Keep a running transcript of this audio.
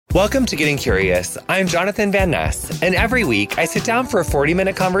Welcome to Getting Curious. I'm Jonathan Van Ness, and every week I sit down for a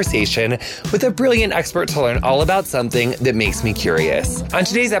 40-minute conversation with a brilliant expert to learn all about something that makes me curious. On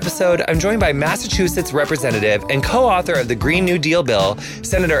today's episode, I'm joined by Massachusetts representative and co-author of the Green New Deal bill,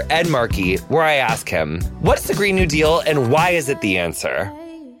 Senator Ed Markey, where I ask him, what's the Green New Deal and why is it the answer?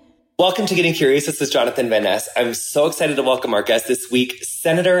 Welcome to Getting Curious. This is Jonathan Van Ness. I'm so excited to welcome our guest this week,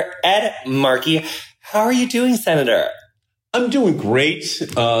 Senator Ed Markey. How are you doing, Senator? I'm doing great.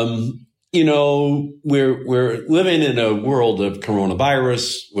 We're living in a world of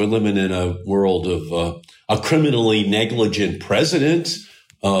coronavirus. We're living in a world of a criminally negligent president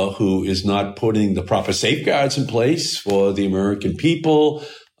who is not putting the proper safeguards in place for the American people.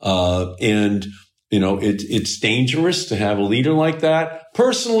 It's dangerous to have a leader like that.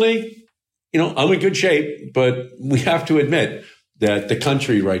 Personally, I'm in good shape, but we have to admit that the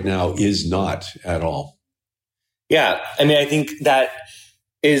country right now is not at all. Yeah, I think that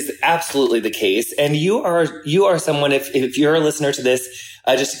is absolutely the case. And you are someone, if you're a listener to this,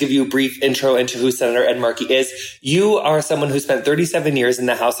 just to give you a brief intro into who Senator Ed Markey is, you are someone who spent 37 years in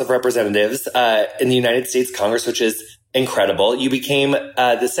the House of Representatives in the United States Congress, which is incredible. You became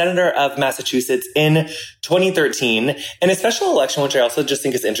the Senator of Massachusetts in 2013 in a special election, which I also just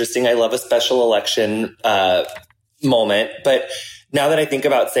think is interesting. I love a special election moment, but now that I think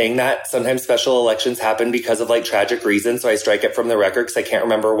about saying that, sometimes special elections happen because of tragic reasons. So I strike it from the record because I can't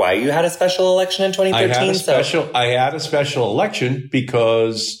remember why you had a special election in 2013. I had a special election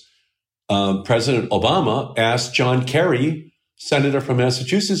because President Obama asked John Kerry, senator from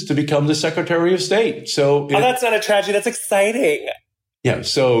Massachusetts, to become the Secretary of State. That's not a tragedy. That's exciting. Yeah.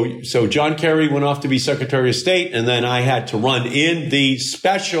 So John Kerry went off to be Secretary of State, and then I had to run in the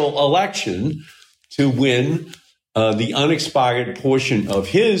special election to win the unexpired portion of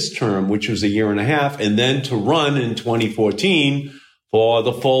his term, which was a year and a half, and then to run in 2014 for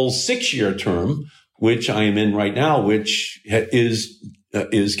the full 6-year term, which I am in right now, which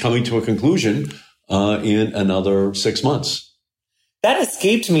is coming to a conclusion in another 6 months. That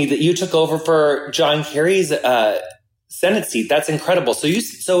escaped me that you took over for John Kerry's Senate seat. That's incredible. So you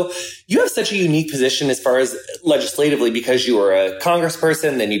have such a unique position as far as legislatively because you were a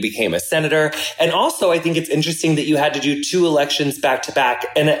congressperson, then you became a senator. And also, I think it's interesting that you had to do 2 elections back to back.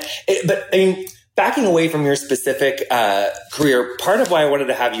 Backing away from your specific career, part of why I wanted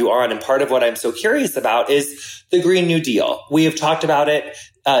to have you on and part of what I'm so curious about is the Green New Deal. We have talked about it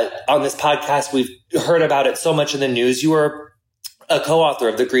on this podcast. We've heard about it so much in the news. You were a co-author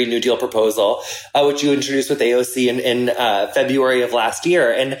of the Green New Deal proposal, which you introduced with AOC in February of last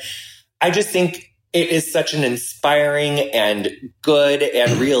year. And I just think it is such an inspiring and good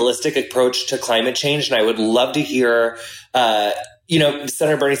and realistic approach to climate change. And I would love to hear,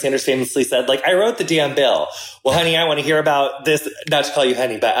 Senator Bernie Sanders famously said, I wrote the damn bill. Well, honey, I want to hear about this, not to call you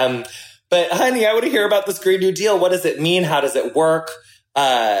honey, but honey, I want to hear about this Green New Deal. What does it mean? How does it work?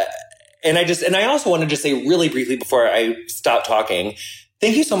 And I also want to just say really briefly before I stop talking,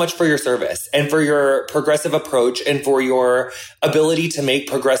 thank you so much for your service and for your progressive approach and for your ability to make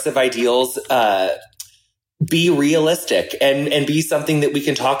progressive ideals be realistic and be something that we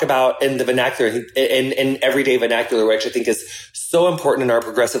can talk about in the vernacular, in everyday vernacular, which I think is so important in our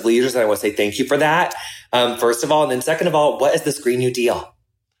progressive leaders. And I want to say thank you for that, first of all. And then second of all, what is this Green New Deal?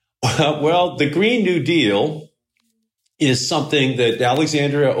 Well, the Green New Deal is something that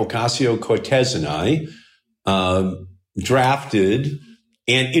Alexandria Ocasio-Cortez and I drafted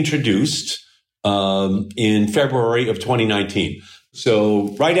and introduced in February of 2019.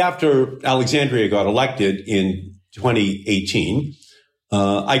 So right after Alexandria got elected in 2018,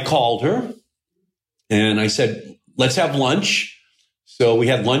 I called her and I said, let's have lunch. So we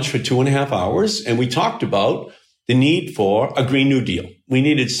had lunch for 2.5 hours and we talked about the need for a Green New Deal. We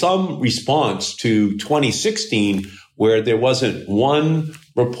needed some response to 2016 where there wasn't one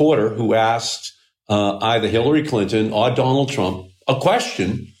reporter who asked either Hillary Clinton or Donald Trump a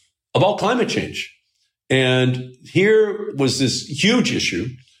question about climate change. And here was this huge issue,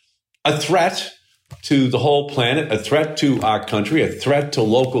 a threat to the whole planet, a threat to our country, a threat to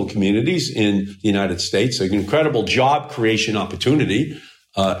local communities in the United States, an incredible job creation opportunity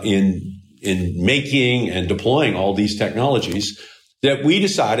in making and deploying all these technologies, that we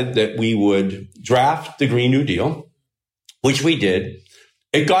decided that we would draft the Green New Deal, which we did.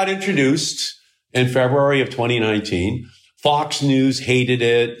 It got introduced in February of 2019. Fox News hated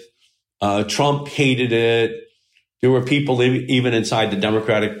it. Trump hated it. There were people even inside the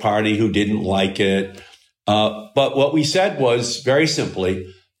Democratic Party who didn't like it. But what we said was very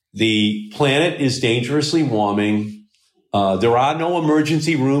simply, the planet is dangerously warming. There are no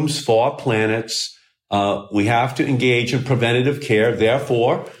emergency rooms for planets. We have to engage in preventative care.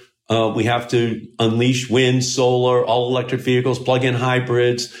 Therefore, We have to unleash wind, solar, all electric vehicles, plug-in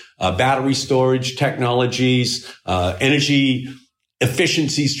hybrids, battery storage technologies, energy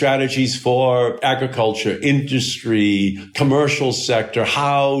efficiency strategies for agriculture, industry, commercial sector,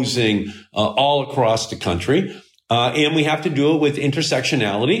 housing, all across the country. And we have to do it with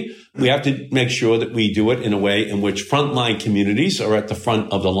intersectionality. We have to make sure that we do it in a way in which frontline communities are at the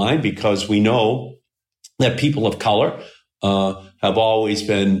front of the line, because we know that people of color have always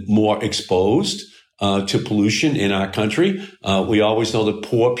been more exposed to pollution in our country. We always know that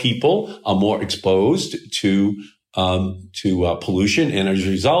poor people are more exposed to pollution, and as a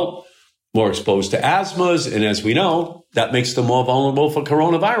result, more exposed to asthmas. And as we know, that makes them more vulnerable for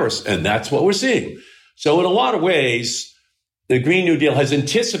coronavirus. And that's what we're seeing. So in a lot of ways, the Green New Deal has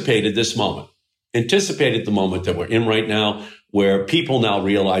anticipated this moment, anticipated the moment that we're in right now, where people now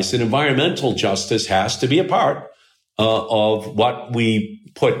realize that environmental justice has to be a part of what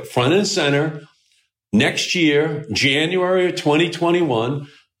we put front and center next year, January of 2021,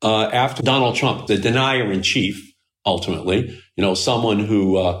 after Donald Trump, the denier in chief, ultimately, someone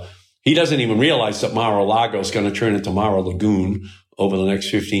who he doesn't even realize that Mar-a-Lago is going to turn into Mar Lagoon over the next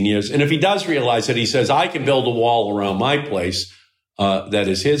 15 years. And if he does realize it, he says, I can build a wall around my place that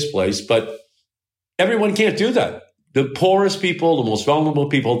is his place. But everyone can't do that. The poorest people, the most vulnerable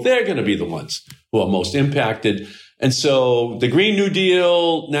people, they're going to be the ones who are most impacted. And so the Green New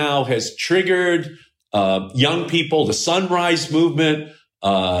Deal now has triggered young people, the Sunrise Movement,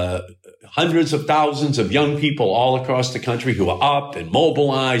 hundreds of thousands of young people all across the country who are up and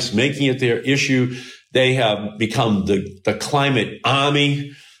mobilized, making it their issue. They have become the climate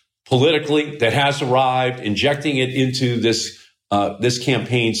army politically that has arrived, injecting it into this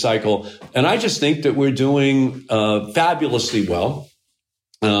campaign cycle. And I just think that we're doing fabulously well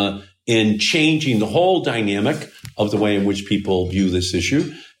in changing the whole dynamic of the way in which people view this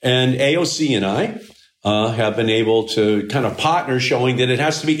issue. And AOC and I have been able to kind of partner, showing that it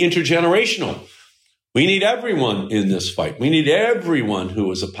has to be intergenerational. We need everyone in this fight. We need everyone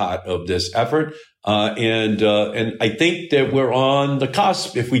who is a part of this effort. And I think that we're on the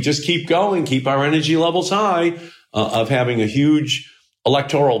cusp, if we just keep going, keep our energy levels high, of having a huge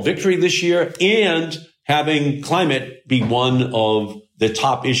electoral victory this year and having climate be one of the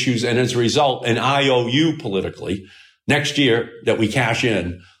top issues. And as a result, an IOU politically next year that we cash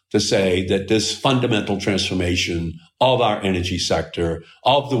in to say that this fundamental transformation of our energy sector,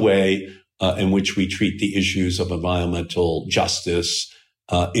 of the way in which we treat the issues of environmental justice,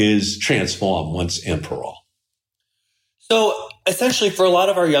 is transformed once and for all. So essentially, for a lot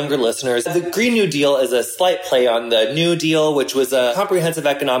of our younger listeners, the Green New Deal is a slight play on the New Deal, which was a comprehensive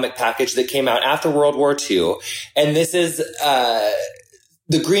economic package that came out after World War II. And this is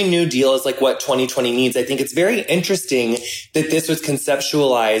the Green New Deal is like what 2020 needs. I think it's very interesting that this was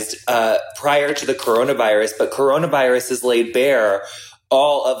conceptualized prior to the coronavirus, but coronavirus has laid bare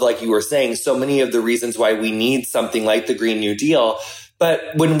all of, like you were saying, so many of the reasons why we need something like the Green New Deal. But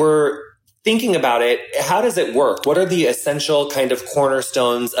when we're thinking about it, how does it work? What are the essential kind of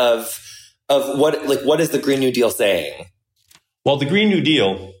cornerstones of what is the Green New Deal saying? Well, the Green New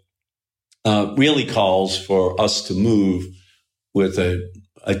Deal really calls for us to move with a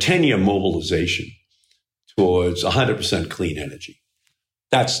 10-year mobilization towards 100% clean energy.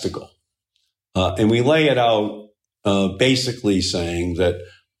 That's the goal. And we lay it out basically saying that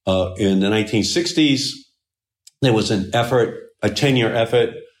in the 1960s, there was an effort, a 10-year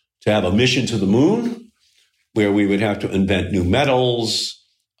effort, to have a mission to the moon, where we would have to invent new metals,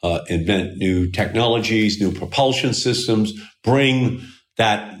 invent new technologies, new propulsion systems, bring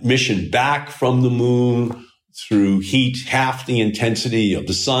that mission back from the moon through heat, half the intensity of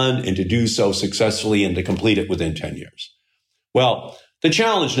the sun, and to do so successfully and to complete it within 10 years. Well, the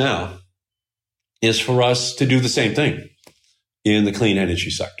challenge now is for us to do the same thing in the clean energy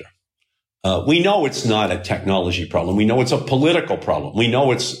sector. We know it's not a technology problem. We know it's a political problem. We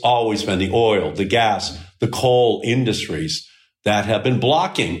know it's always been the oil, the gas, the coal industries that have been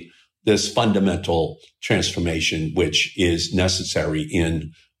blocking this fundamental transformation, which is necessary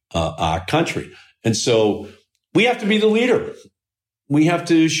in our country. And so we have to be the leader. We have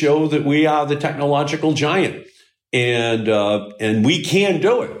to show that we are the technological giant, and we can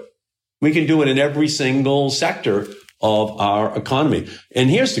do it. We can do it in every single sector of our economy. And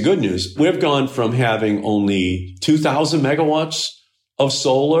here's the good news. We've gone from having only 2,000 megawatts of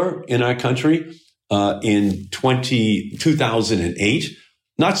solar in our country in 2008,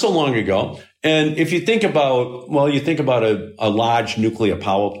 not so long ago. And if you think about, a large nuclear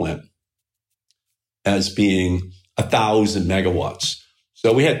power plant as being 1,000 megawatts.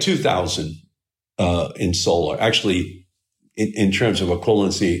 So we had 2,000 in solar. Actually, in terms of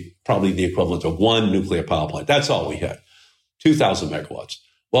equivalency, probably the equivalent of one nuclear power plant. That's all we had, 2,000 megawatts.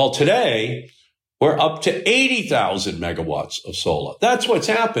 Well, today, we're up to 80,000 megawatts of solar. That's what's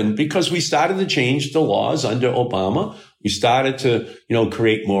happened because we started to change the laws under Obama. We started to,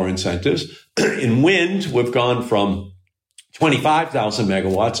 create more incentives. In wind, we've gone from 25,000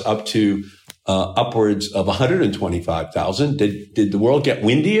 megawatts up to upwards of 125,000. Did the world get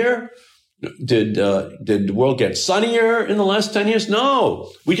windier? Did the world get sunnier in the last 10 years?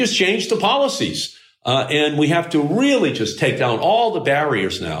 No. We just changed the policies. And we have to really just take down all the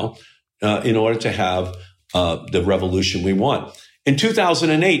barriers now in order to have the revolution we want. In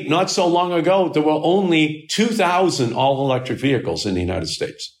 2008, not so long ago, there were only 2,000 all-electric vehicles in the United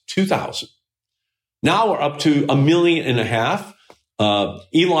States. 2,000. Now we're up to 1.5 million.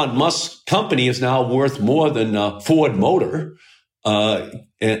 Elon Musk's company is now worth more than Ford Motor.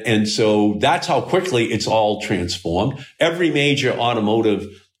 And so that's how quickly it's all transformed. Every major automotive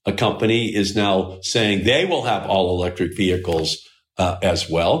company is now saying they will have all-electric vehicles as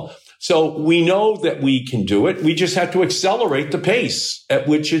well. So we know that we can do it. We just have to accelerate the pace at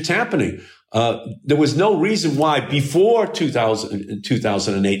which it's happening. There was no reason why before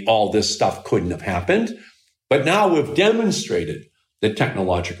 2008 all this stuff couldn't have happened. But now we've demonstrated that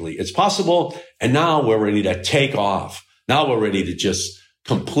technologically it's possible. And now we're ready to take off. Now we're ready to just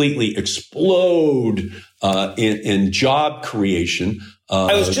completely explode in job creation.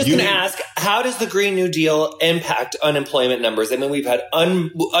 I was just going to ask, how does the Green New Deal impact unemployment numbers? I mean, we've had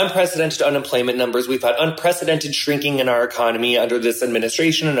unprecedented unemployment numbers. We've had unprecedented shrinking in our economy under this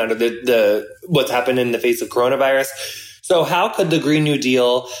administration and under the what's happened in the face of coronavirus. So how could the Green New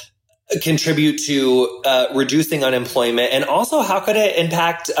Deal contribute to reducing unemployment? And also, how could it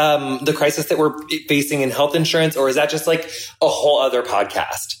impact the crisis that we're facing in health insurance? Or is that just like a whole other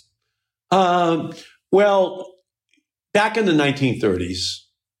podcast? Well, back in the 1930s,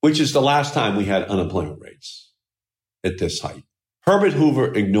 which is the last time we had unemployment rates at this height, Herbert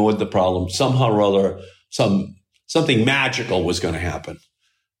Hoover ignored the problem. Somehow or other, something magical was going to happen.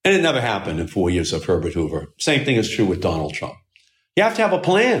 And it never happened in 4 years of Herbert Hoover. Same thing is true with Donald Trump. You have to have a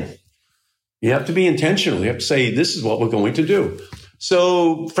plan. You have to be intentional. You have to say, this is what we're going to do.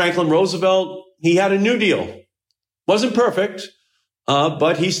 So Franklin Roosevelt, he had a New Deal. Wasn't perfect,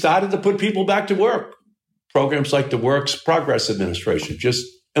 but he started to put people back to work. Programs like the Works Progress Administration, just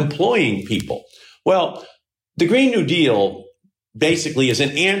employing people. Well, the Green New Deal basically is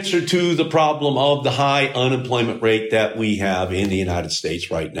an answer to the problem of the high unemployment rate that we have in the United States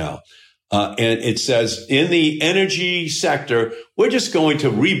right now. And it says in the energy sector, we're just going to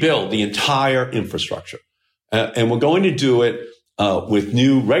rebuild the entire infrastructure. And we're going to do it with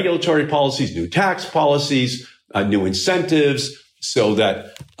new regulatory policies, new tax policies, new incentives, so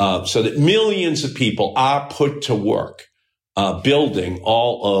that millions of people are put to work building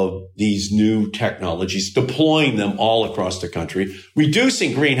all of these new technologies, deploying them all across the country,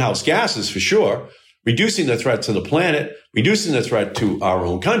 reducing greenhouse gases for sure, reducing the threat to the planet, reducing the threat to our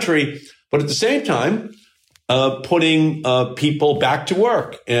own country, but at the same time, putting people back to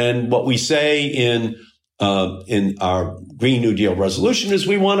work. And what we say in our Green New Deal resolution is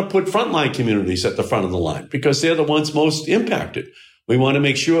we want to put frontline communities at the front of the line because they're the ones most impacted. We want to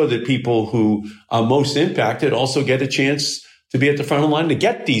make sure that people who are most impacted also get a chance to be at the front of the line to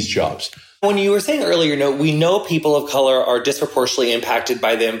get these jobs. When you were saying earlier, we know people of color are disproportionately impacted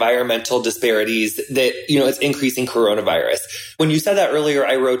by the environmental disparities that, it's increasing coronavirus. When you said that earlier,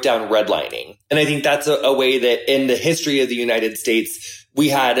 I wrote down redlining. And I think that's a way that in the history of the United States, we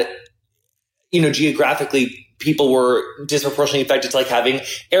had, geographically, people were disproportionately affected to like having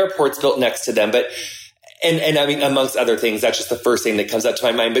airports built next to them. But And I mean, amongst other things, that's just the first thing that comes up to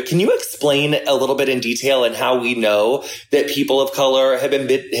my mind. But can you explain a little bit in detail and how we know that people of color have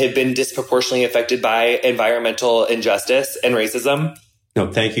been disproportionately affected by environmental injustice and racism?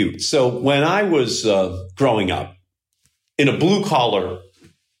 No, thank you. So when I was growing up in a blue collar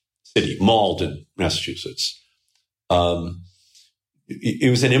city, Malden, Massachusetts,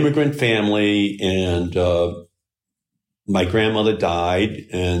 it was an immigrant family, and my grandmother died,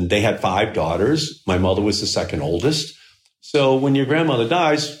 and they had 5 daughters. My mother was the second oldest. So when your grandmother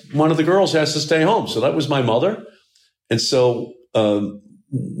dies, one of the girls has to stay home. So that was my mother. And so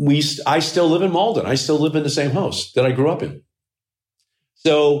I still live in Malden. I still live in the same house that I grew up in.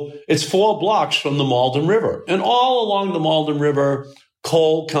 So it's 4 blocks from the Malden River. And all along the Malden River,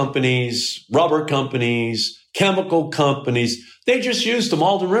 coal companies, rubber companies, chemical companies, they just use the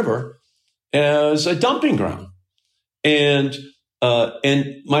Malden River as a dumping ground. And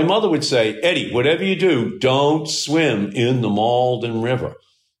my mother would say, Eddie, whatever you do, don't swim in the Malden River,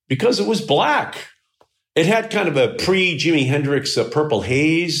 because it was black. It had kind of a pre-Jimi Hendrix purple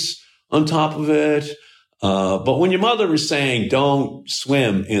haze on top of it. But when your mother is saying, don't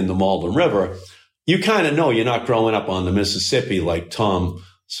swim in the Malden River, you kind of know you're not growing up on the Mississippi like Tom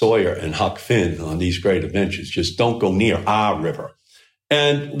Sawyer and Huck Finn on these great adventures. Just don't go near our river.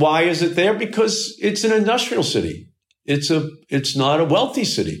 And why is it there? Because it's an industrial city. It's not a wealthy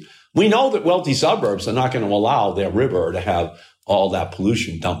city. We know that wealthy suburbs are not going to allow their river to have all that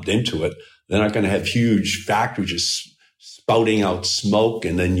pollution dumped into it. They're not going to have huge factories just spouting out smoke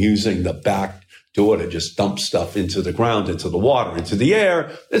and then using the back door to just dump stuff into the ground, into the water, into the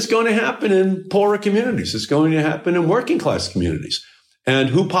air. It's going to happen in poorer communities. It's going to happen in working class communities. And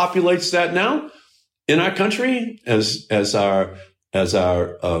who populates that now in our country as our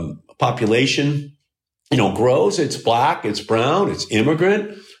population, grows? It's Black, it's brown, it's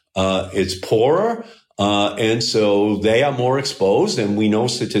immigrant, it's poorer. And so they are more exposed. And we know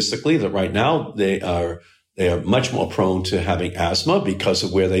statistically that right now they are much more prone to having asthma because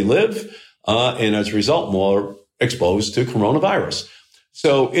of where they live. And as a result, more exposed to coronavirus.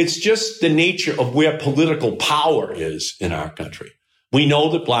 So it's just the nature of where political power is in our country. We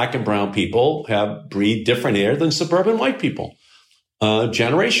know that Black and brown people breathe different air than suburban white people,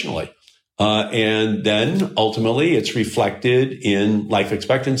 generationally. And then ultimately it's reflected in life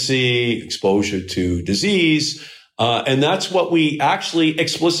expectancy, exposure to disease. And that's what we actually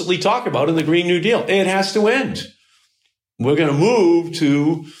explicitly talk about in the Green New Deal. It has to end. We're going to move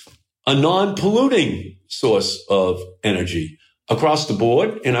to a non-polluting source of energy across the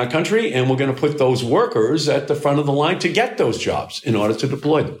board in our country. And we're going to put those workers at the front of the line to get those jobs in order to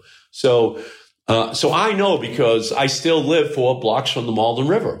deploy them. So I know because I still live 4 blocks from the Malden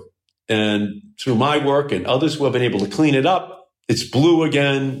River. And through my work and others who have been able to clean it up, it's blue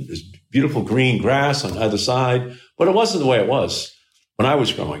again. There's beautiful green grass on either side. But it wasn't the way it was when I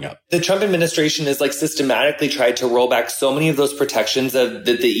was growing up. The Trump administration has systematically tried to roll back so many of those protections that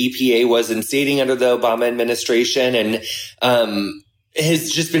the EPA was instating under the Obama administration and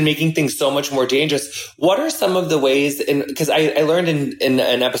has just been making things so much more dangerous. What are some of the ways, because I learned in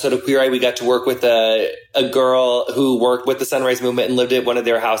an episode of Queer Eye, we got to work with a girl who worked with the Sunrise Movement and lived at one of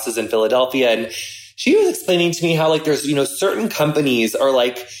their houses in Philadelphia. And she was explaining to me how there's, certain companies are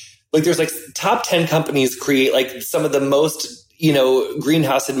there's top 10 companies create some of the most,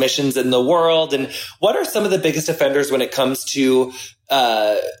 greenhouse emissions in the world. And what are some of the biggest offenders when it comes to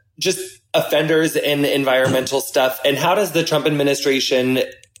just offenders in environmental stuff? And how does the Trump administration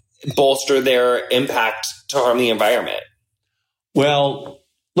bolster their impact to harm the environment? Well,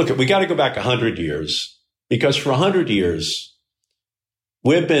 look, we got to go back 100 years because for 100 years,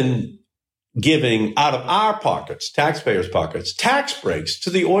 we've been giving out of our pockets, taxpayers' pockets, tax breaks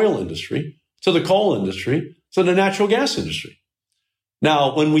to the oil industry, to the coal industry, to the natural gas industry.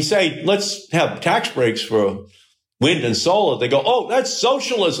 Now, when we say, let's have tax breaks for wind and solar, they go, oh, that's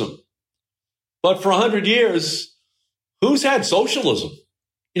socialism. But for 100 years, who's had socialism?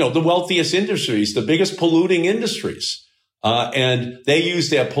 The wealthiest industries, the biggest polluting industries. And they use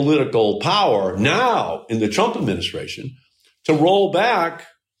their political power now in the Trump administration to roll back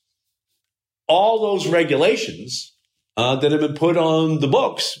all those regulations that have been put on the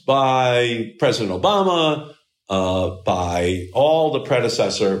books by President Obama, by all the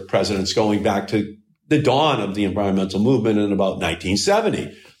predecessor presidents going back to the dawn of the environmental movement in about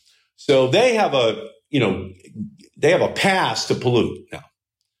 1970. So they have a pass to pollute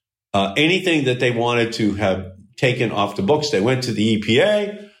now. Anything that they wanted to have taken off the books, they went to the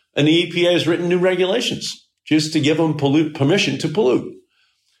EPA, and the EPA has written new regulations just to give them permission to pollute.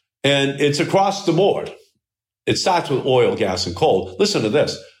 And it's across the board. It starts with oil, gas, and coal. Listen to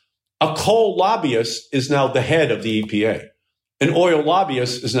this. A coal lobbyist is now the head of the EPA. An oil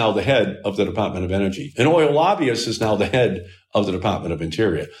lobbyist is now the head of the Department of Energy. An oil lobbyist is now the head of the Department of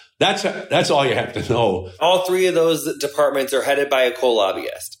Interior. That's all you have to know. All 3 of those departments are headed by a coal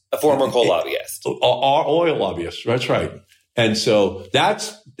lobbyist, a former coal lobbyist. Our oil lobbyists, that's right. And so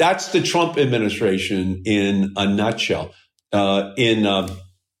that's the Trump administration in a nutshell.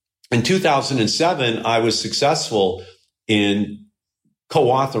 In 2007, I was successful in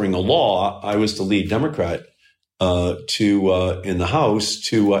co-authoring a law. I was the lead Democrat in the House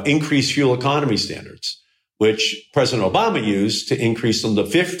to increase fuel economy standards, which President Obama used to increase them to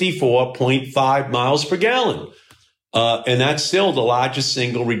 54.5 miles per gallon. And that's still the largest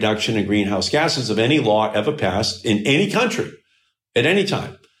single reduction in greenhouse gases of any law ever passed in any country at any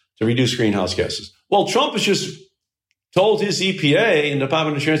time to reduce greenhouse gases. Well, Trump has just told his EPA and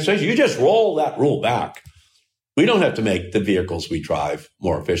Department of Transportation, you just roll that rule back. We don't have to make the vehicles we drive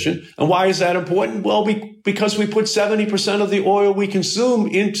more efficient. And why is that important? Well, because we put 70% of the oil we consume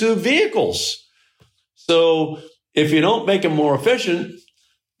into vehicles. So if you don't make them more efficient,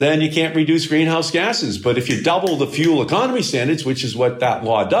 then you can't reduce greenhouse gases. But if you double the fuel economy standards, which is what that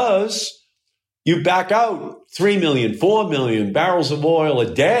law does, you back out 3 million, 4 million barrels of oil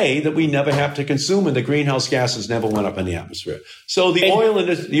a day that we never have to consume, and the greenhouse gases never went up in the atmosphere. So the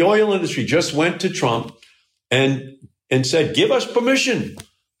oil industry just went to Trump and said, give us permission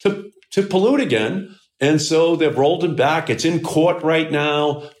to pollute again. And so they've rolled him back. It's in court right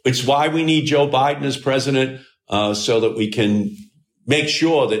now. It's why we need Joe Biden as president, so that we can make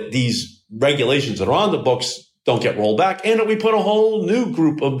sure that these regulations that are on the books don't get rolled back, and that we put a whole new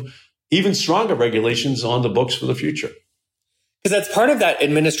group of even stronger regulations on the books for the future. Because that's part of that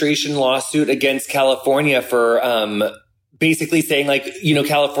administration lawsuit against California for basically saying, like, you know,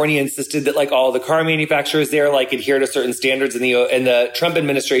 California insisted that like all the car manufacturers there like adhere to certain standards, and the Trump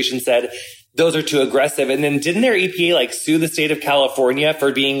administration said those are too aggressive. And then didn't their EPA like sue the state of California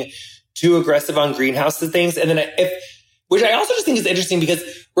for being too aggressive on greenhouse things? And then which I also just think is interesting, because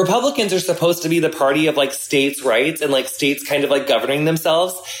Republicans are supposed to be the party of like states' rights and like states kind of like governing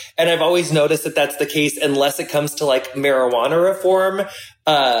themselves. And I've always noticed that that's the case unless it comes to like marijuana reform,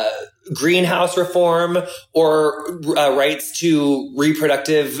 greenhouse reform, or rights to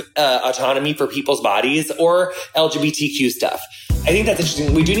reproductive autonomy for people's bodies, or LGBTQ stuff. I think that's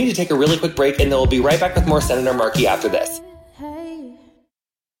interesting. We do need to take a really quick break, and then we'll be right back with more Senator Markey after this.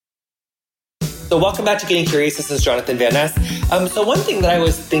 So welcome back to Getting Curious. This is Jonathan Van Ness. So one thing that I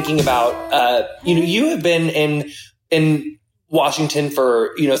was thinking about, you have been in Washington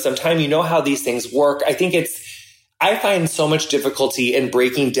for, some time. You know how these things work. I find so much difficulty in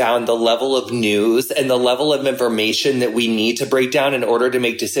breaking down the level of news and the level of information that we need to break down in order to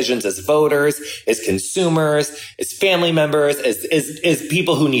make decisions as voters, as consumers, as family members, as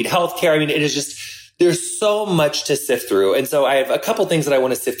people who need healthcare. I mean, it is just, there's so much to sift through. And so I have a couple things that I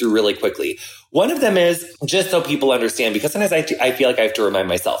want to sift through really quickly. One of them is just so people understand, because sometimes I feel like I have to remind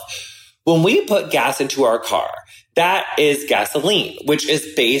myself, when we put gas into our car, that is gasoline, which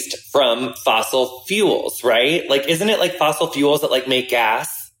is based from fossil fuels, right? Like, isn't it like fossil fuels that like make gas?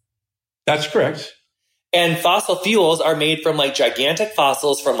 That's correct. And fossil fuels are made from like gigantic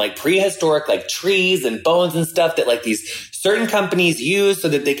fossils from like prehistoric like trees and bones and stuff that like these certain companies use so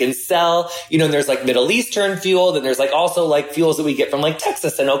that they can sell, and there's like Middle Eastern fuel. Then there's like also like fuels that we get from like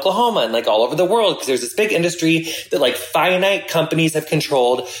Texas and Oklahoma and like all over the world, because there's this big industry that like finite companies have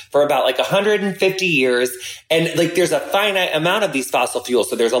controlled for about like 150 years. And like there's a finite amount of these fossil fuels.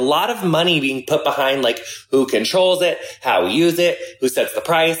 So there's a lot of money being put behind like who controls it, how we use it, who sets the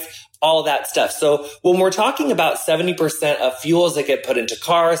price, all that stuff. So when we're talking about 70% of fuels that get put into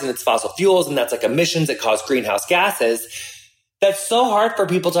cars and it's fossil fuels, and that's like emissions that cause greenhouse gases, that's so hard for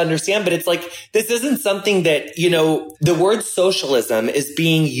people to understand. But it's like, this isn't something that, the word socialism is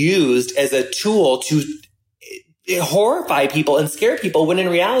being used as a tool to horrify people and scare people, when in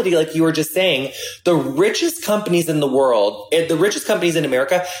reality, like you were just saying, the richest companies in the world, the richest companies in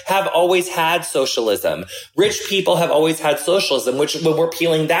America have always had socialism. Rich people have always had socialism, which when we're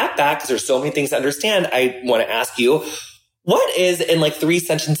peeling that back, because there's so many things to understand, I want to ask you, what is, in like 3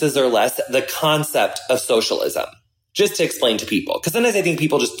 sentences or less, the concept of socialism? Just to explain to people, because sometimes I think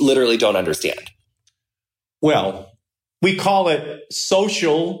people just literally don't understand. Well, we call it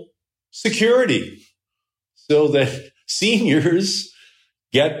social security, so that seniors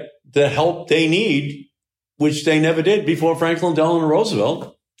get the help they need, which they never did before Franklin Delano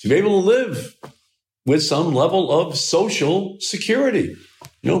Roosevelt, to be able to live with some level of social security.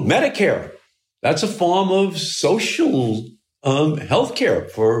 Medicare, that's a form of social health care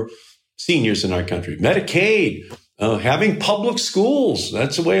for seniors in our country. Medicaid, having public schools,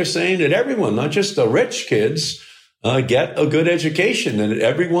 that's a way of saying that everyone, not just the rich kids, get a good education, and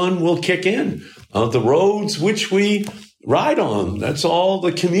everyone will kick in. The roads which we ride on, that's all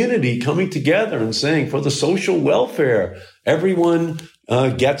the community coming together and saying, for the social welfare, everyone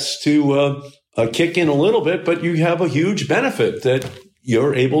gets to kick in a little bit, but you have a huge benefit that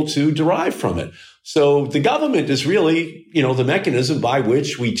you're able to derive from it. So the government is really, the mechanism by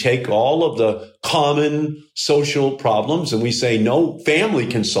which we take all of the common social problems and we say no family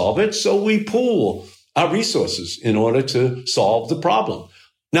can solve it, so we pool our resources in order to solve the problem.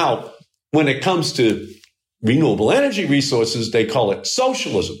 Now, when it comes to renewable energy resources, they call it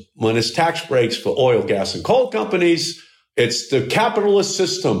socialism. When it's tax breaks for oil, gas, and coal companies, it's the capitalist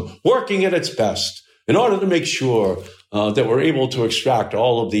system working at its best in order to make sure that we're able to extract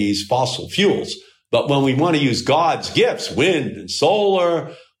all of these fossil fuels. But when we want to use God's gifts, wind and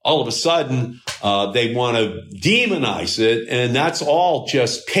solar, all of a sudden, they want to demonize it. And that's all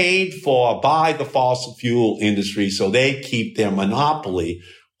just paid for by the fossil fuel industry. So they keep their monopoly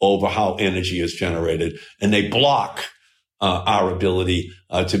over how energy is generated, and they block our ability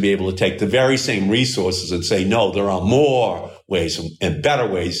to be able to take the very same resources and say, no, there are more ways and better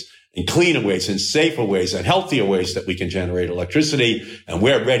ways and cleaner ways and safer ways and healthier ways that we can generate electricity, and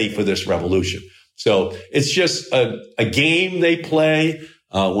we're ready for this revolution. So it's just a game they play.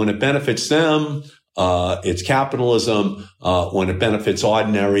 When it benefits them, it's capitalism. When it benefits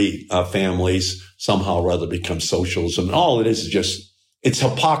ordinary families, somehow or other becomes socialism. And all it is just, it's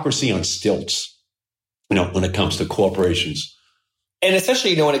hypocrisy on stilts, when it comes to corporations. And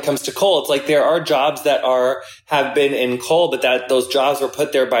especially, when it comes to coal, it's like there are jobs that have been in coal, but that those jobs were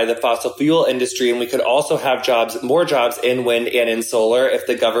put there by the fossil fuel industry. And we could also have more jobs in wind and in solar if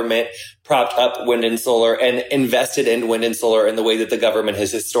the government propped up wind and solar and invested in wind and solar in the way that the government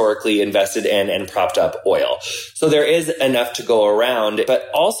has historically invested in and propped up oil. So there is enough to go around. But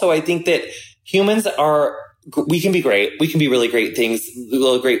also, I think that humans we can be great. We can be really great things,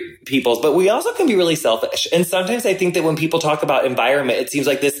 really great people, but we also can be really selfish. And sometimes I think that when people talk about environment, it seems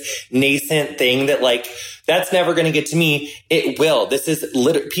like this nascent thing that that's never going to get to me. It will. This is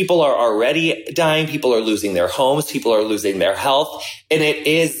people are already dying. People are losing their homes. People are losing their health. And it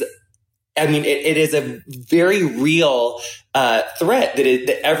is a very real threat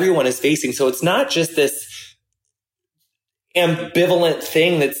that everyone is facing. So it's not just this ambivalent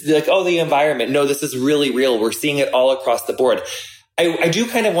thing that's like, oh, the environment. No, this is really real. We're seeing it all across the board. I do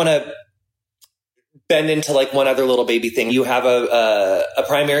kind of want to bend into one other little baby thing. You have a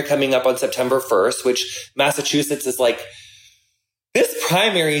primary coming up on September 1st, which Massachusetts is this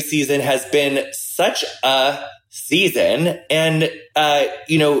primary season has been such a season. And,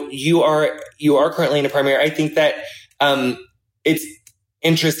 you are currently in a primary. I think that, it's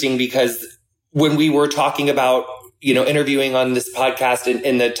interesting because when we were talking about, interviewing on this podcast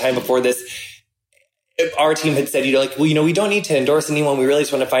in the time before this, our team had said, we don't need to endorse anyone. We really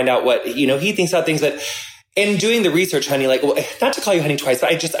just want to find out what, he thinks about things. But in doing the research, honey, not to call you honey twice,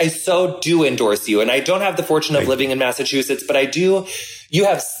 but I so do endorse you. And I don't have the fortune of living in Massachusetts, but I do. You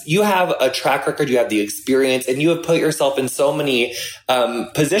have a track record, you have the experience, and you have put yourself in so many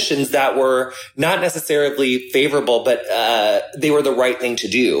positions that were not necessarily favorable, but they were the right thing to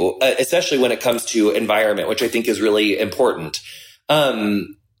do, especially when it comes to environment, which I think is really important.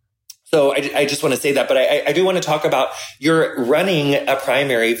 So I just want to say that, but I do want to talk about you're running a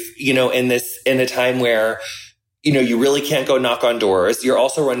primary, in a time where, you really can't go knock on doors. You're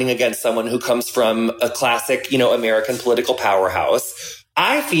also running against someone who comes from a classic, American political powerhouse.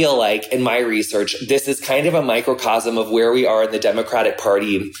 I feel like in my research, this is kind of a microcosm of where we are in the Democratic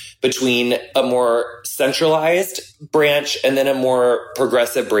Party between a more centralized branch and then a more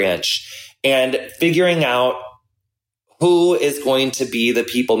progressive branch, and figuring out who is going to be the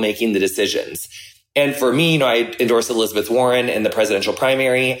people making the decisions. And for me, I endorsed Elizabeth Warren in the presidential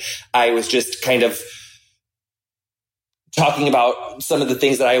primary. I was just kind of talking about some of the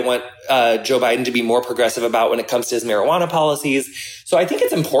things that I want Joe Biden to be more progressive about when it comes to his marijuana policies. So I think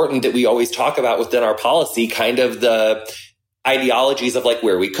it's important that we always talk about within our policy kind of the ideologies of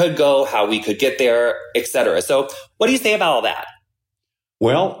where we could go, how we could get there, et cetera. So what do you say about all that?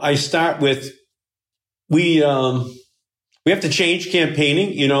 Well, I start with we have to change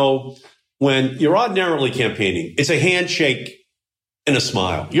campaigning. When you're ordinarily campaigning, it's a handshake and a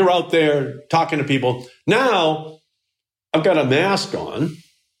smile. You're out there talking to people. Now, I've got a mask on.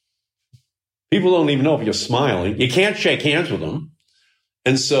 People don't even know if you're smiling. You can't shake hands with them.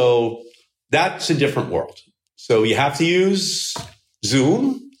 And so that's a different world. So you have to use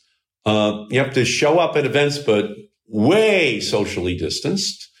Zoom. You have to show up at events, but way socially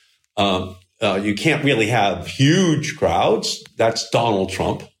distanced. You can't really have huge crowds. That's Donald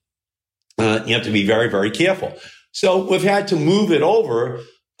Trump. You have to be very, very careful. So we've had to move it over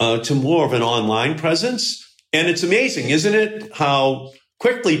to more of an online presence. And it's amazing, isn't it, how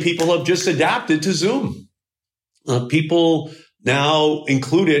quickly people have just adapted to Zoom. People now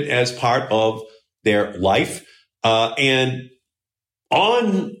include it as part of their life. And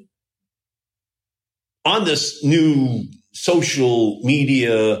on this new social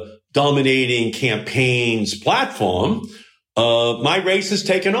media dominating campaigns platform, my race has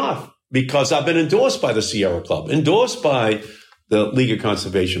taken off because I've been endorsed by the Sierra Club, endorsed by the League of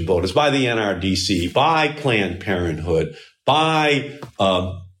Conservation Voters, by the NRDC, by Planned Parenthood, by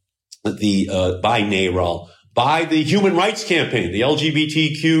NARAL, by the Human Rights Campaign. The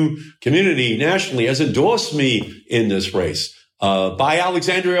LGBTQ community nationally has endorsed me in this race. By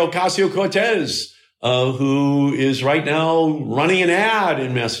Alexandria Ocasio-Cortez, who is right now running an ad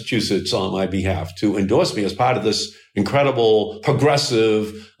in Massachusetts on my behalf to endorse me as part of this incredible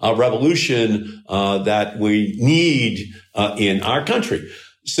progressive revolution that we need in our country.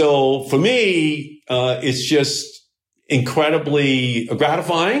 So for me, it's just incredibly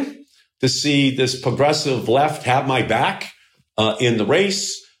gratifying to see this progressive left have my back in the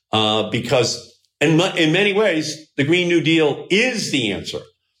race, because in many ways, the Green New Deal is the answer.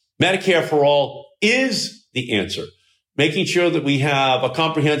 Medicare for all is the answer. Making sure that we have a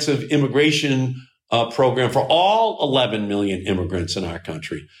comprehensive immigration program for all 11 million immigrants in our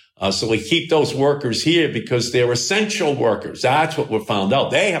country. So we keep those workers here because they're essential workers. That's what we found out.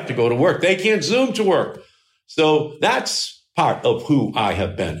 They have to go to work. They can't Zoom to work. So that's part of who I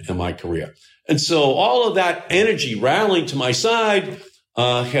have been in my career. And so all of that energy rallying to my side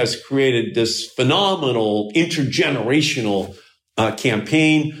has created this phenomenal intergenerational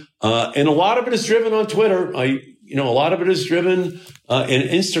campaign. And a lot of it is driven on Twitter. A lot of it is driven in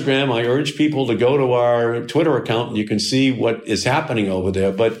Instagram. I urge people to go to our Twitter account and you can see what is happening over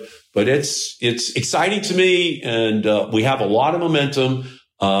there. But it's exciting to me, and we have a lot of momentum.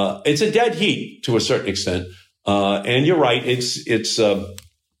 It's a dead heat to a certain extent. And you're right. It's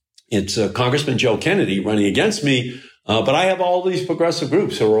Congressman Joe Kennedy running against me. But I have all these progressive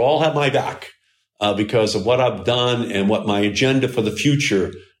groups who all have my back because of what I've done and what my agenda for the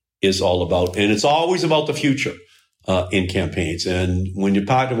future is all about. And it's always about the future in campaigns. And when you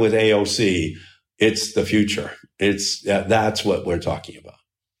partner with AOC, it's the future. That's what we're talking about.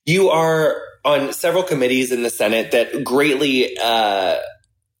 You are on several committees in the Senate that greatly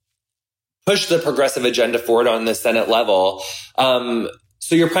push the progressive agenda forward on the Senate level.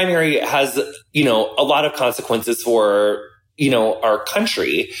 So your primary has, a lot of consequences for, our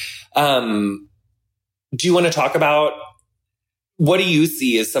country. Do you want to talk about what do you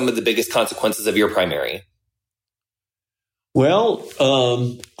see as some of the biggest consequences of your primary? Well,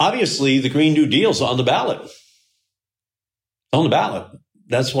 obviously the Green New Deal's on the ballot. On the ballot.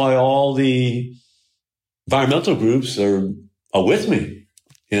 That's why all the environmental groups are with me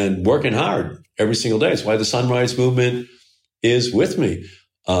and working hard every single day. It's why the Sunrise Movement is with me.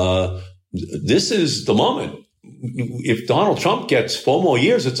 This is the moment. If Donald Trump gets 4 more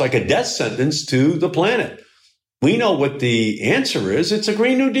years, it's like a death sentence to the planet. We know what the answer is. It's a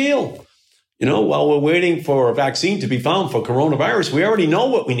Green New Deal. While we're waiting for a vaccine to be found for coronavirus, we already know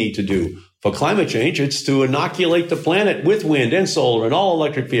what we need to do for climate change. It's to inoculate the planet with wind and solar and all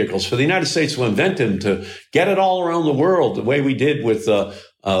electric vehicles, for the United States to invent them, to get it all around the world, the way we did with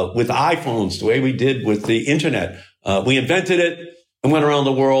iPhones, the way we did with the internet. We invented it and went around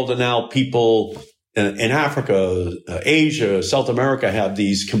the world, and now people in Africa, Asia, South America have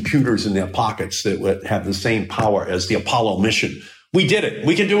these computers in their pockets that have the same power as the Apollo mission. We did it.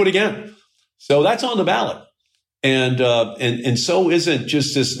 We can do it again. So that's on the ballot. And so isn't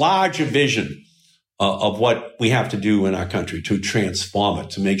just this larger vision of what we have to do in our country to transform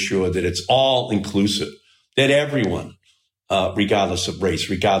it, to make sure that it's all inclusive, that everyone, regardless of race,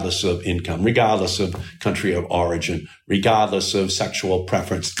 regardless of income, regardless of country of origin, regardless of sexual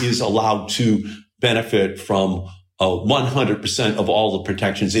preference, is allowed to benefit from 100% of all the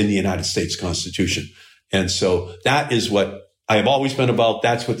protections in the United States Constitution. And so that is what I have always been about.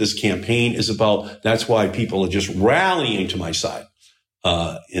 That's what this campaign is about. That's why people are just rallying to my side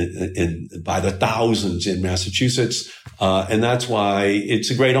by the thousands in Massachusetts. And that's why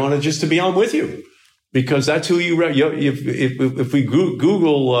it's a great honor just to be on with you, because that's who if we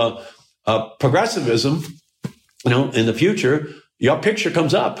Google progressivism, in the future, your picture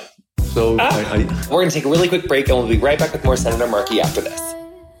comes up. So we're going to take a really quick break, and we'll be right back with more Senator Markey after this.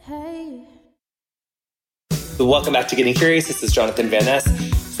 So welcome back to Getting Curious. This is Jonathan Van Ness.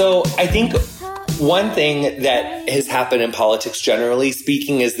 So I think one thing that has happened in politics, generally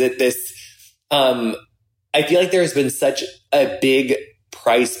speaking, is that I feel like there has been such a big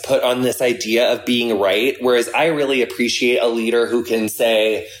price put on this idea of being right, whereas I really appreciate a leader who can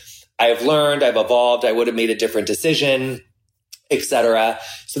say, I've learned, I've evolved, I would have made a different decision, etc.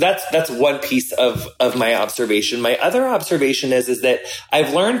 So that's one piece of my observation. My other observation is that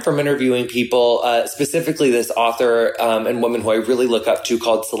I've learned from interviewing people, specifically this author and woman who I really look up to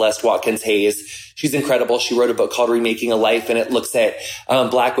called Celeste Watkins Hayes. She's incredible. She wrote a book called Remaking a Life, and it looks at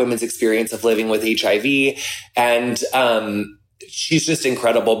Black women's experience of living with HIV. And she's just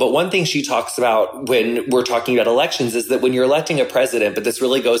incredible. But one thing she talks about when we're talking about elections is that when you're electing a president, but this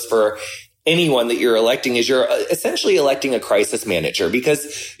really goes for anyone that you're electing, is you're essentially electing a crisis manager,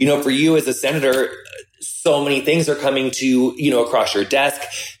 because, for you as a senator, so many things are coming to, across your desk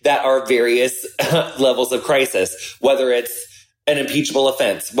that are various levels of crisis, whether it's an impeachable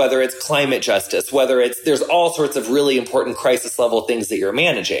offense, whether it's climate justice, there's all sorts of really important crisis level things that you're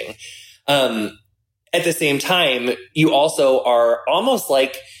managing. At the same time, you also are almost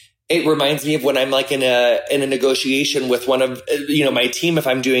like It reminds me of when I'm like in a negotiation with one of, my team. If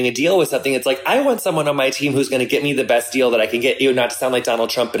I'm doing a deal with something, it's like, I want someone on my team who's going to get me the best deal that I can get you, not to sound like Donald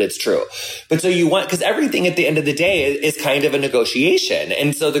Trump, but it's true. But so you want, because everything at the end of the day is kind of a negotiation.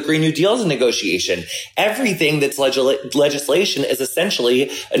 And so the Green New Deal is a negotiation. Everything that's legislation is essentially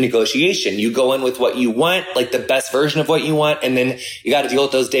a negotiation. You go in with what you want, like the best version of what you want. And then you got to deal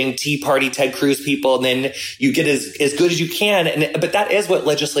with those dang Tea Party, Ted Cruz people. And then you get as good as you can. But that is what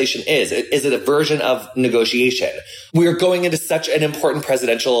legislation is. Is it a version of negotiation? We're going into such an important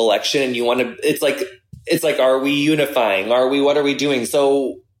presidential election, and you want to, it's like, are we unifying? What are we doing?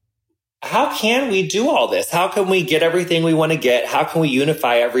 So how can we do all this? How can we get everything we want to get? How can we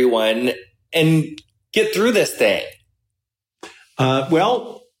unify everyone and get through this thing?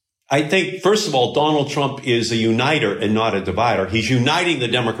 Well, I think, first of all, Donald Trump is a uniter and not a divider. He's uniting the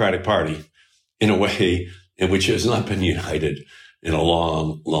Democratic Party in a way in which it has not been united in a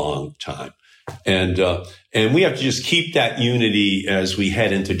long, long time. And we have to just keep that unity as we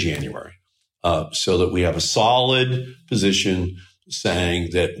head into January, so that we have a solid position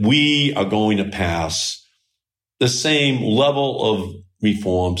saying that we are going to pass the same level of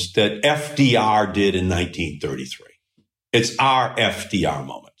reforms that FDR did in 1933. It's our FDR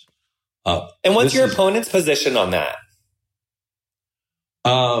moment. And what's your opponent's position on that?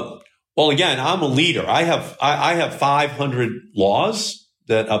 Well, again, I'm a leader. I have 500 laws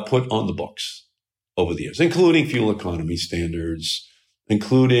that are put on the books over the years, including fuel economy standards,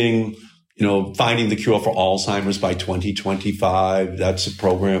 including, finding the cure for Alzheimer's by 2025. That's a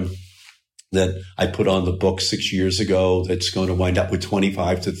program that I put on the book 6 years ago that's going to wind up with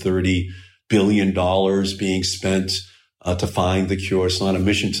 $25 to $30 billion being spent to find the cure. It's not a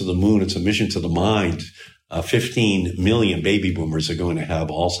mission to the moon. It's a mission to the mind. 15 million baby boomers are going to have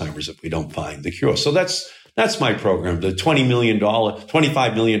Alzheimer's if we don't find the cure. So that's my program. The $25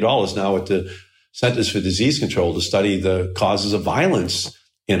 million now at the Centers for Disease Control to study the causes of violence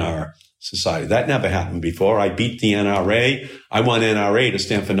in our society. That never happened before. I beat the NRA. I want NRA to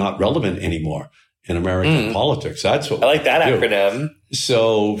stand for not relevant anymore in American politics. That's what I like that acronym.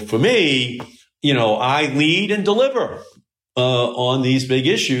 So for me, I lead and deliver on these big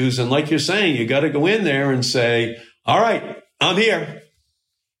issues. And like you're saying, you got to go in there and say, all right, I'm here.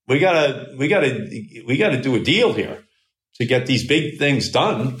 We gotta do a deal here to get these big things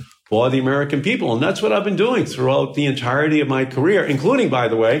done for the American people. And that's what I've been doing throughout the entirety of my career, including, by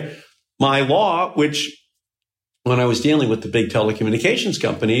the way, my law, which when I was dealing with the big telecommunications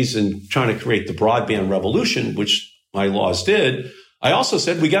companies and trying to create the broadband revolution, which my laws did, I also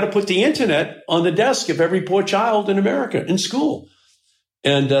said we got to put the internet on the desk of every poor child in America in school.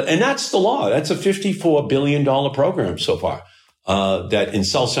 And that's the law. That's a $54 billion program so far, that in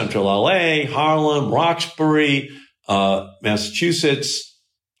South Central LA, Harlem, Roxbury, Massachusetts,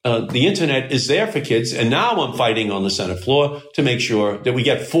 the internet is there for kids. And now I'm fighting on the Senate floor to make sure that we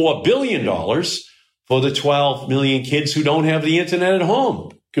get $4 billion for the 12 million kids who don't have the internet at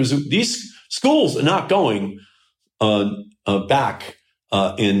home, because these schools are not going back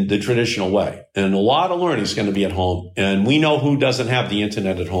in the traditional way. And a lot of learning is going to be at home. And we know who doesn't have the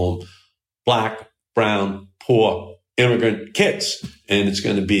internet at home: Black, brown, poor, immigrant kids. And it's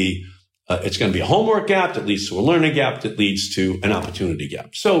going to be a homework gap that leads to a learning gap that leads to an opportunity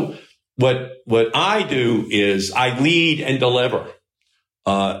gap. So what I do is I lead and deliver.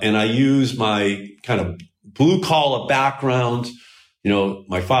 And I use my kind of blue collar background.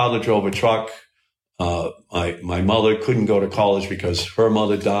 My father drove a truck. My mother couldn't go to college because her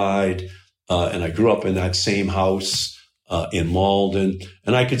mother died. And I grew up in that same house in Malden.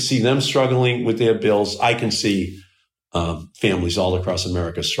 And I could see them struggling with their bills. I can see families all across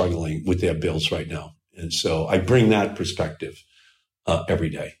America struggling with their bills right now. And so I bring that perspective every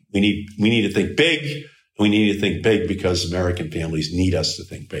day. We need to think big. We need to think big because American families need us to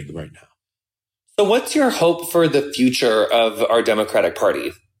think big right now. So what's your hope for the future of our Democratic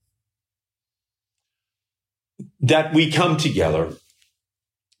Party? That we come together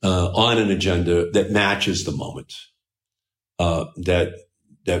on an agenda that matches the moment,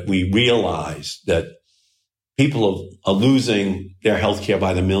 that we realize that people are losing their health care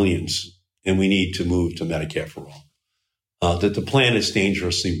by the millions, and we need to move to Medicare for all, that the planet is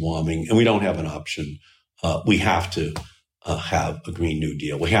dangerously warming, and we don't have an option. We have to have a Green New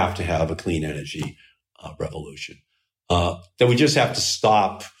Deal. We have to have a clean energy revolution. That we just have to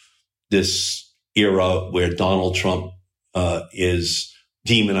stop this era where Donald Trump is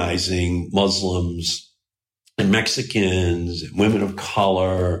demonizing Muslims and Mexicans and women of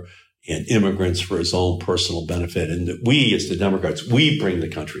color and immigrants for his own personal benefit. And that we, as the Democrats, we bring the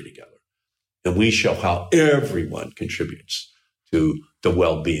country together, and we show how everyone contributes to the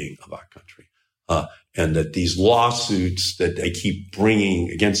well-being of our country. And that these lawsuits that they keep bringing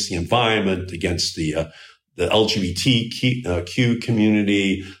against the environment, against the LGBTQ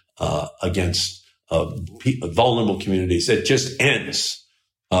community, against vulnerable communities, it just ends.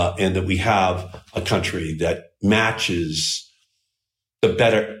 And that we have a country that matches the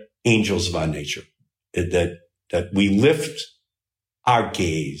better angels of our nature. That we lift our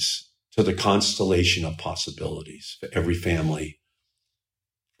gaze to the constellation of possibilities for every family,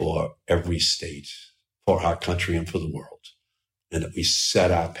 for every state, for our country and for the world. And that we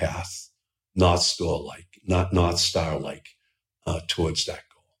set our path, North Star-like, towards that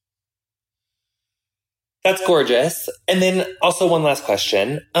goal. That's gorgeous. And then also one last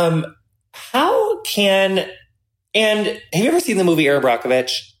question. And have you ever seen the movie Erin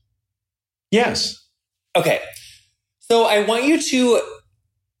Brockovich? Yes. Okay. So I want you to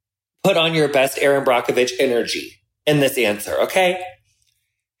put on your best Erin Brockovich energy in this answer, okay?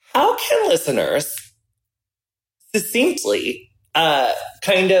 How can listeners succinctly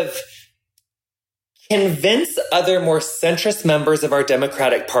kind of convince other more centrist members of our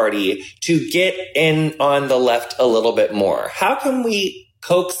Democratic Party to get in on the left a little bit more? How can we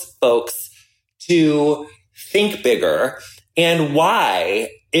coax folks to think bigger? And why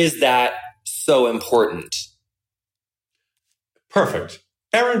is that so important? Perfect.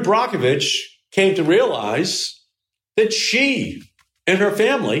 Erin Brockovich came to realize that she and her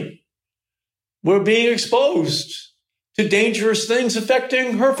family were being exposed to dangerous things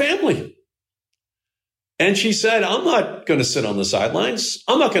affecting her family. And she said, I'm not going to sit on the sidelines.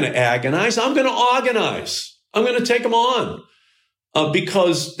 I'm not going to agonize. I'm going to organize. I'm going to take them on.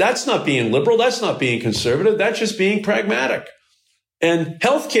 Because that's not being liberal. That's not being conservative. That's just being pragmatic. And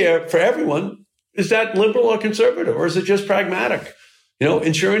healthcare for everyone, is that liberal or conservative, or is it just pragmatic?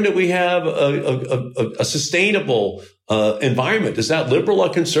 Ensuring that we have a sustainable environment, is that liberal or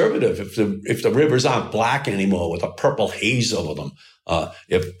conservative? If the rivers aren't black anymore with a purple haze over them,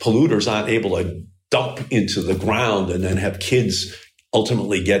 if polluters aren't able to dump into the ground and then have kids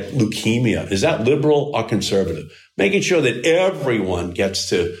ultimately get leukemia, is that liberal or conservative? Making sure that everyone gets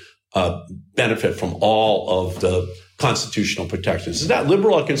to benefit from all of the constitutional protections. Is that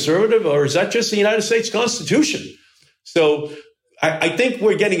liberal or conservative, or is that just the United States Constitution? So I think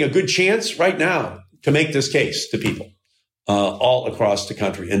we're getting a good chance right now to make this case to people all across the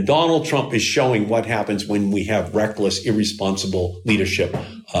country. And Donald Trump is showing what happens when we have reckless, irresponsible leadership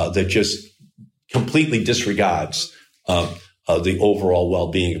that just completely disregards the overall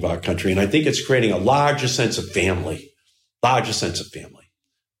well-being of our country. And I think it's creating a larger sense of family,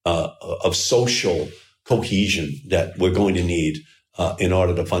 of social cohesion that we're going to need in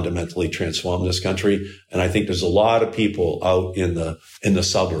order to fundamentally transform this country. And I think there's a lot of people out in the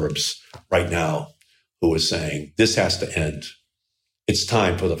suburbs right now who are saying, this has to end. It's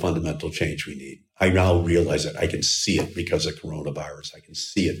time for the fundamental change we need. I now realize it. I can see it because of coronavirus. I can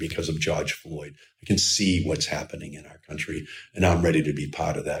see it because of George Floyd. I can see what's happening in our country. And I'm ready to be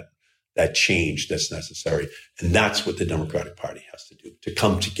part of that change that's necessary. And that's what the Democratic Party has to do, to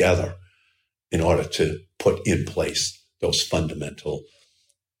come together in order to put in place those fundamental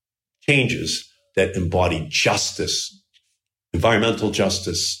changes that embody justice, environmental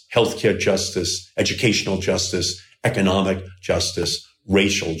justice, healthcare justice, educational justice, economic justice,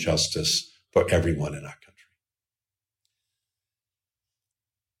 racial justice for everyone in our country.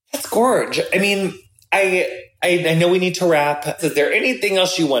 That's gorgeous. I mean, I know we need to wrap. Is there anything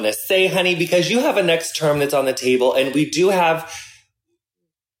else you want to say, honey? Because you have a next term that's on the table, and we do have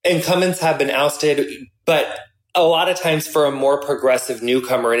incumbents have been ousted, but a lot of times for a more progressive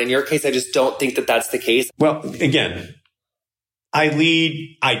newcomer. And in your case, I just don't think that that's the case. Well, again, I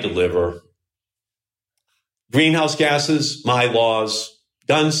lead, I deliver. Greenhouse gases, my laws.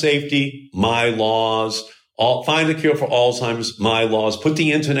 Gun safety, my laws. Find a cure for Alzheimer's, my laws. Put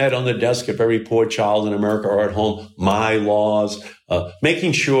the internet on the desk of every poor child in America or at home, my laws.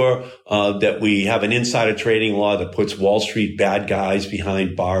 Making sure that we have an insider trading law that puts Wall Street bad guys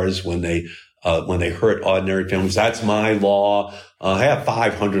behind bars when they hurt ordinary families. That's my law. I have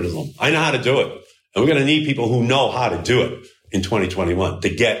 500 of them. I know how to do it. And we're going to need people who know how to do it in 2021 to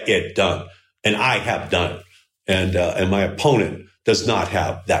get it done. And I have done it. And my opponent does not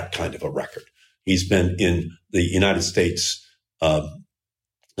have that kind of a record. He's been in the United States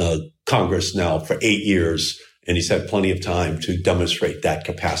Congress now for 8 years, and he's had plenty of time to demonstrate that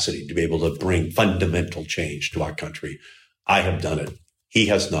capacity to be able to bring fundamental change to our country. I have done it. He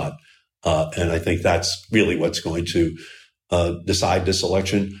has not. And I think that's really what's going to decide this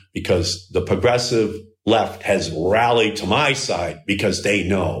election, because the progressive left has rallied to my side because they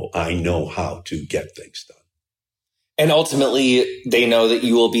know I know how to get things done. And ultimately, they know that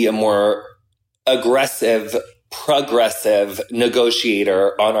you will be a more aggressive, progressive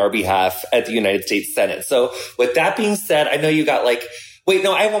negotiator on our behalf at the United States Senate. So with that being said, I know you got wait,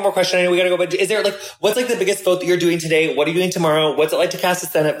 no, I have one more question. I know we got to go, but is there what's the biggest vote that you're doing today? What are you doing tomorrow? What's it like to cast a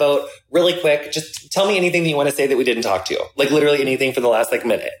Senate vote? Really quick, just tell me anything that you want to say that we didn't talk to. Literally anything for the last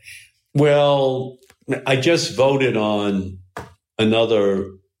minute. Well, I just voted on another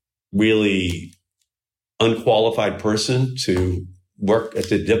really unqualified person to work at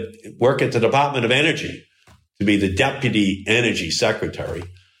the Department of Energy, to be the Deputy Energy Secretary.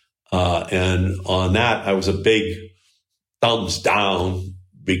 And on that, I was a big thumbs down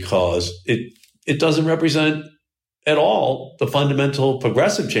because it doesn't represent at all the fundamental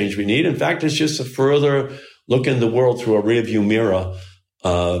progressive change we need. In fact, it's just a further look in the world through a rearview mirror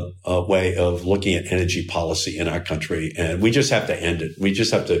way of looking at energy policy in our country. And we just have to end it. We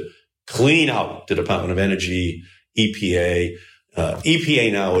just have to clean out the Department of Energy, EPA.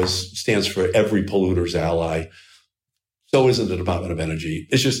 EPA now stands for every polluter's ally. So isn't the Department of Energy.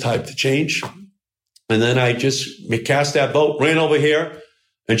 It's just time to change. And then I just cast that vote, ran over here,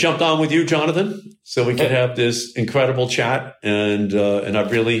 and jumped on with you, Jonathan, so we could have this incredible chat. And I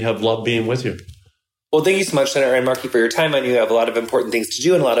really have loved being with you. Well, thank you so much, Senator Ann Markey, for your time. I know you have a lot of important things to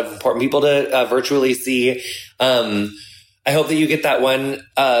do and a lot of important people to virtually see. I hope that you get that one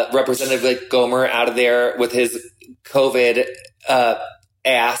Representative Gomer out of there with his COVID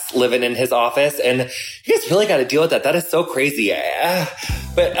ass living in his office. And you guys really got to deal with that. That is so crazy.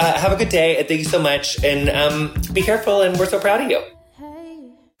 But have a good day, and thank you so much. And be careful, and we're so proud of you.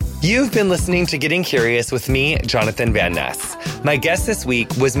 You've been listening to Getting Curious with me, Jonathan Van Ness. My guest this week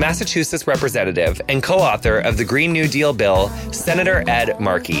was Massachusetts Representative and co-author of the Green New Deal bill, Senator Ed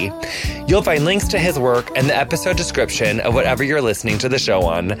Markey. You'll find links to his work in the episode description of whatever you're listening to the show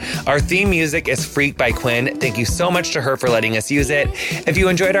on. Our theme music is Freak by Quinn. Thank you so much to her for letting us use it. If you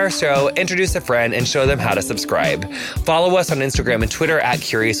enjoyed our show, introduce a friend and show them how to subscribe. Follow us on Instagram and Twitter at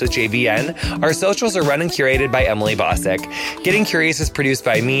CuriousWithJVN. Our socials are run and curated by Emily Bosick. Getting Curious is produced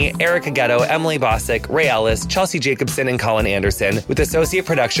by me, Erica Ghetto, Emily Bosick, Ray Ellis, Chelsea Jacobson, and Colin Anderson, with associate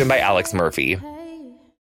production by Alex Murphy.